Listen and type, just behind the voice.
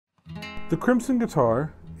The Crimson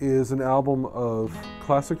Guitar is an album of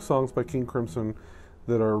classic songs by King Crimson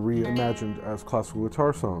that are reimagined as classical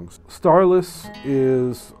guitar songs. Starless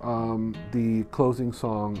is the closing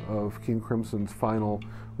song of King Crimson's final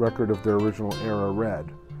record of their original era,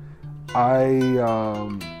 Red. I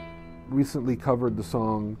recently covered the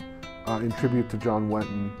song in tribute to John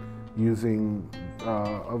Wetton using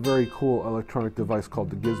a very cool electronic device called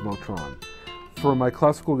the Gizmotron. For my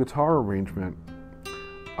classical guitar arrangement,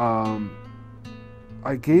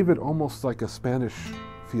 I gave it almost like a Spanish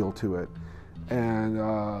feel to it. And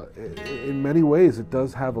in many ways, it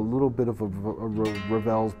does have a little bit of a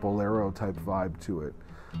Ravel's Bolero type vibe to it.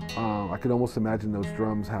 I could almost imagine those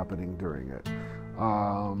drums happening during it.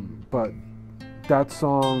 But that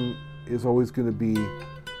song is always going to be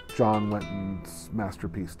John Wetton's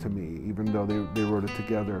masterpiece to me, even though they wrote it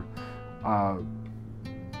together.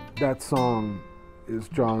 That song is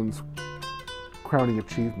John's crowning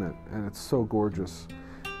achievement, and it's so gorgeous.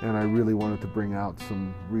 And I really wanted to bring out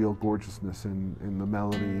some real gorgeousness in the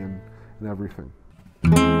melody and everything.